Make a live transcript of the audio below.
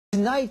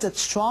Tonight, a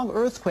strong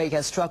earthquake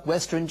has struck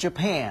western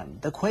Japan.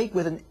 The quake,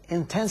 with an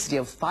intensity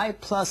of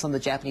 5+ on the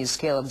Japanese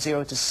scale of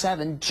 0 to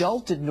 7,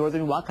 jolted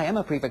northern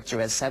Wakayama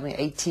Prefecture at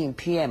 7:18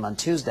 p.m. on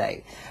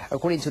Tuesday.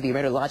 According to the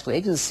meteorological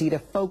agency, the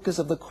focus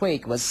of the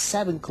quake was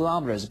 7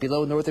 kilometers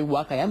below northern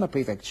Wakayama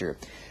Prefecture.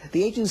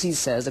 The agency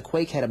says the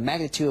quake had a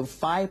magnitude of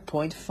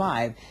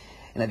 5.5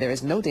 and that there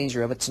is no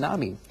danger of a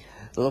tsunami.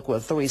 The local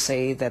authorities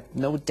say that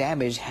no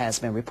damage has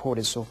been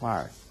reported so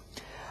far.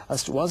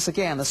 Once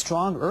again, a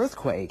strong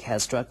earthquake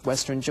has struck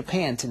western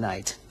Japan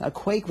tonight. A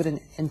quake with an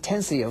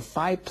intensity of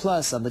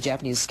 5+ on the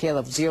Japanese scale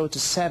of 0 to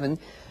 7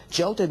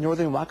 jolted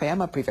northern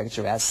Wakayama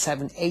Prefecture at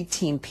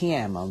 7:18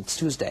 p.m. on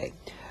Tuesday.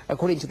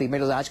 According to the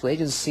meteorological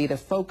agency, the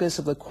focus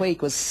of the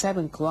quake was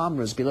 7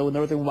 kilometers below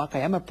northern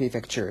Wakayama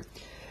Prefecture.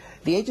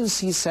 The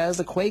agency says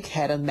the quake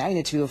had a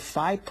magnitude of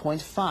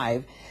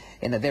 5.5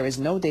 and that there is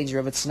no danger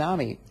of a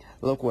tsunami.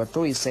 Local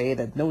authorities say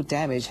that no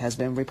damage has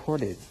been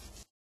reported.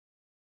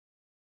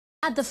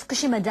 At the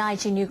Fukushima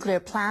Dai-ichi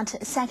nuclear plant,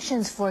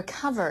 sections for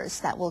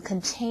covers that will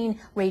contain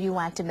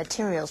radioactive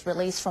materials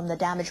released from the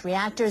damaged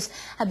reactors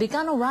have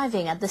begun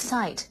arriving at the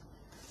site.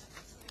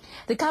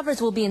 The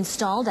covers will be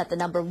installed at the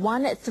number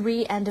 1,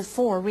 3, and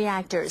 4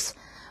 reactors.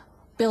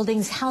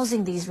 Buildings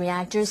housing these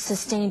reactors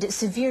sustained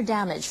severe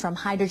damage from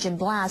hydrogen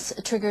blasts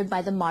triggered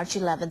by the March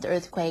 11th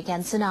earthquake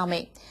and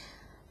tsunami.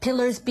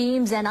 Pillars,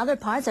 beams, and other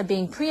parts are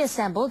being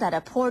pre-assembled at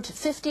a port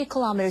 50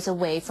 kilometers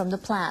away from the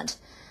plant.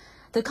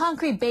 The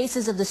concrete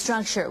bases of the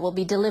structure will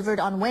be delivered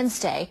on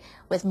Wednesday,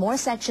 with more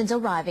sections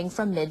arriving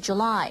from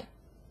mid-July.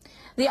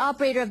 The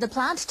operator of the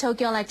plant,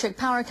 Tokyo Electric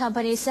Power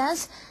Company,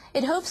 says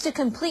it hopes to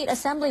complete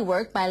assembly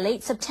work by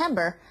late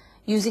September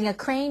using a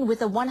crane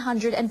with a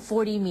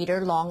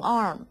 140-meter-long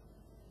arm.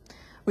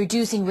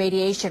 Reducing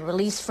radiation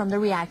released from the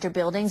reactor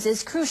buildings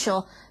is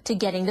crucial to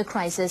getting the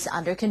crisis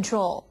under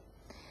control.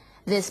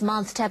 This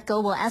month,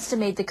 TEPCO will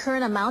estimate the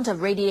current amount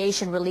of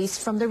radiation released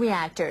from the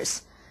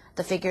reactors.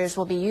 The figures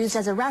will be used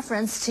as a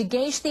reference to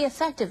gauge the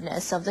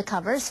effectiveness of the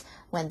covers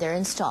when they're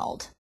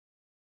installed.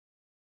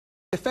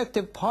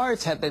 Defective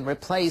parts have been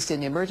replaced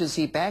in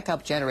emergency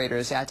backup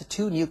generators at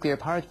 2 nuclear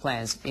power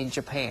plants in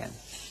Japan.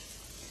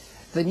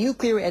 The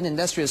Nuclear and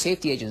Industrial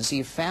Safety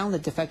Agency found the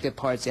defective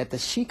parts at the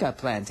Shika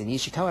plant in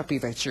Ishikawa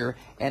Prefecture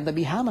and the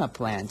Mihama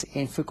plant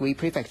in Fukui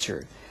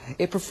Prefecture.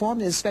 It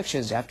performed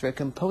inspections after a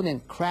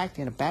component cracked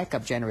in a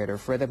backup generator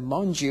for the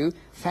Monju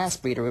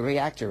fast breeder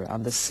reactor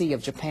on the Sea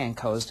of Japan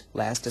coast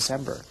last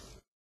December.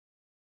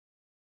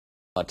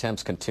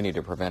 Attempts continue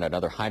to prevent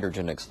another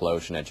hydrogen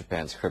explosion at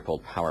Japan's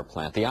crippled power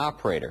plant. The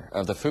operator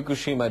of the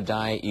Fukushima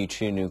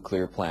Dai-ichi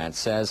nuclear plant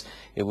says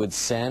it would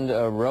send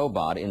a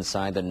robot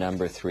inside the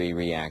number 3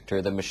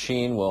 reactor. The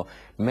machine will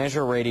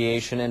measure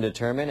radiation and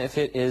determine if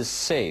it is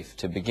safe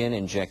to begin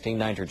injecting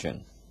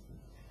nitrogen.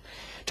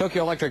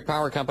 Tokyo Electric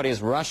Power Company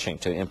is rushing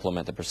to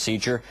implement the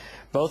procedure.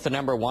 Both the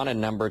number 1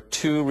 and number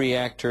 2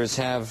 reactors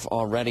have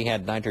already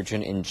had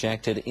nitrogen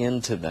injected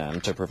into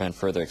them to prevent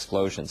further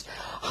explosions.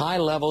 High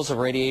levels of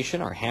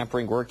radiation are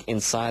hampering work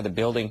inside the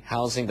building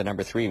housing the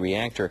number 3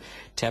 reactor.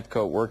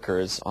 TEPCO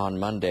workers on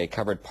Monday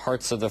covered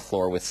parts of the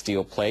floor with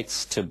steel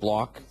plates to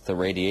block the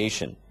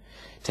radiation.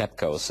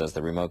 TEPCO says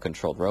the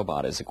remote-controlled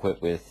robot is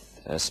equipped with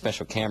a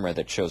special camera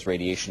that shows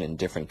radiation in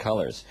different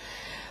colors.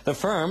 The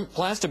firm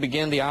plans to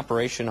begin the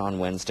operation on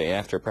Wednesday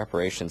after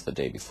preparations the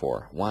day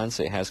before.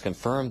 Once it has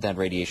confirmed that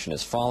radiation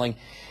is falling,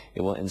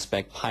 it will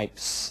inspect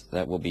pipes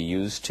that will be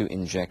used to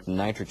inject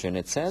nitrogen.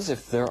 It says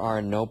if there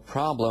are no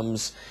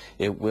problems,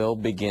 it will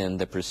begin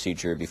the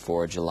procedure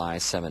before July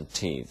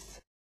 17th.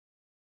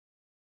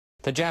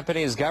 The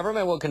Japanese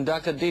government will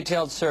conduct a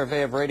detailed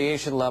survey of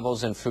radiation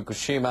levels in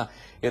Fukushima.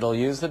 It'll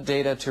use the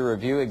data to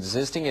review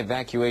existing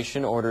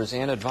evacuation orders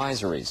and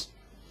advisories.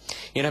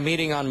 In a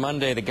meeting on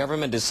Monday, the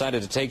government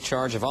decided to take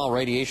charge of all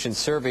radiation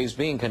surveys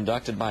being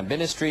conducted by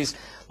ministries,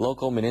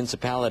 local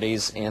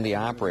municipalities, and the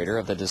operator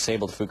of the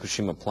disabled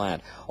Fukushima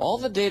plant. All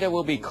the data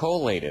will be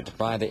collated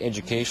by the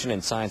Education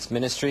and Science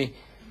Ministry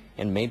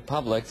and made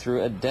public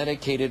through a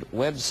dedicated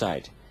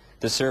website.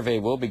 The survey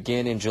will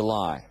begin in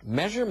July.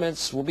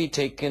 Measurements will be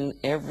taken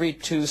every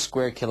 2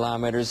 square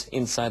kilometers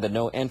inside the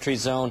no-entry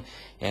zone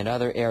and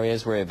other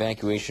areas where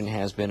evacuation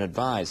has been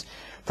advised.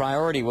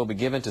 Priority will be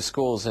given to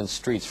schools and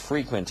streets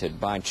frequented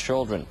by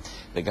children.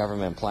 The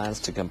government plans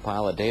to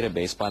compile a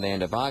database by the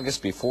end of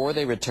August before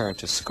they return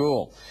to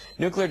school.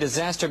 Nuclear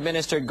Disaster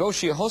Minister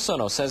Goshi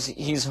Hosono says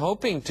he's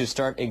hoping to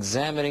start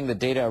examining the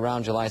data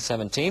around July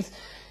 17th.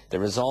 The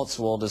results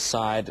will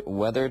decide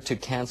whether to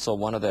cancel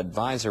one of the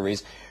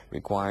advisories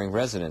requiring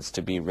residents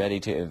to be ready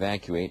to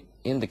evacuate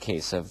in the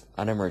case of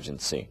an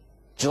emergency.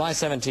 July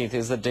 17th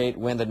is the date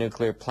when the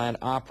nuclear plant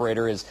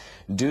operator is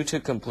due to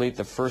complete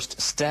the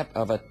first step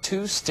of a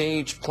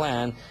 2-stage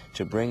plan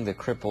to bring the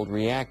crippled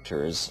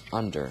reactors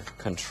under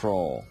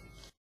control.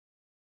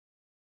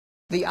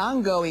 The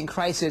ongoing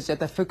crisis at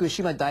the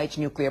Fukushima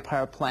Dai-ichi nuclear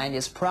power plant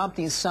is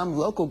prompting some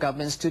local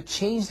governments to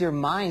change their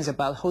minds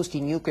about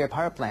hosting nuclear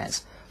power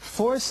plants.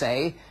 4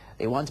 say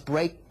they want to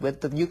break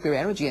with the nuclear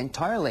energy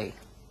entirely.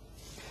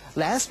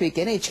 Last week,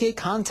 NHK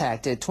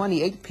contacted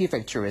 28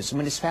 prefectures,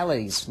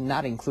 municipalities,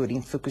 not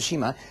including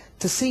Fukushima,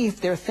 to see if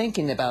their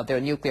thinking about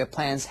their nuclear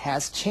plans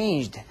has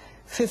changed.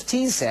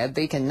 15 said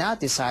they cannot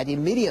decide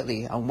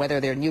immediately on whether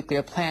their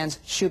nuclear plants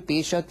should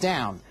be shut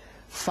down.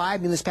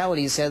 5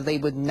 municipalities said they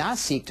would not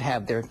seek to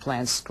have their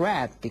plants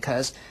scrapped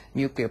because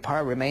nuclear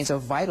power remains a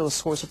vital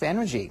source of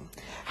energy.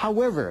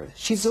 However,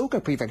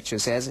 Shizuoka Prefecture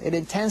says it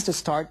intends to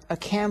start a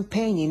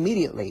campaign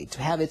immediately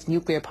to have its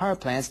nuclear power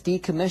plants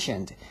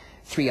decommissioned.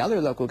 3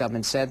 other local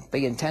governments said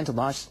they intend to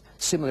launch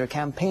similar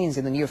campaigns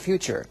in the near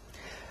future.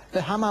 The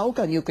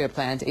Hamaoka nuclear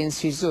plant in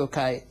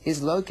Shizuoka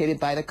is located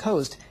by the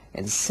coast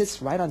and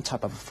sits right on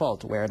top of a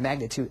fault where a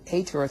magnitude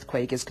 8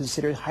 earthquake is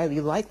considered highly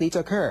likely to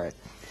occur.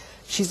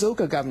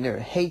 Shizuoka Governor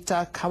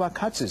Heita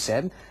Kawakatsu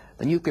said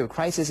the nuclear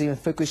crisis in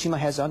Fukushima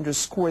has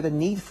underscored the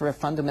need for a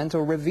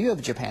fundamental review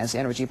of Japan's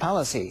energy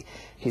policy.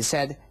 He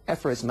said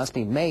efforts must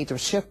be made to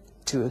shift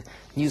to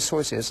new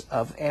sources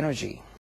of energy.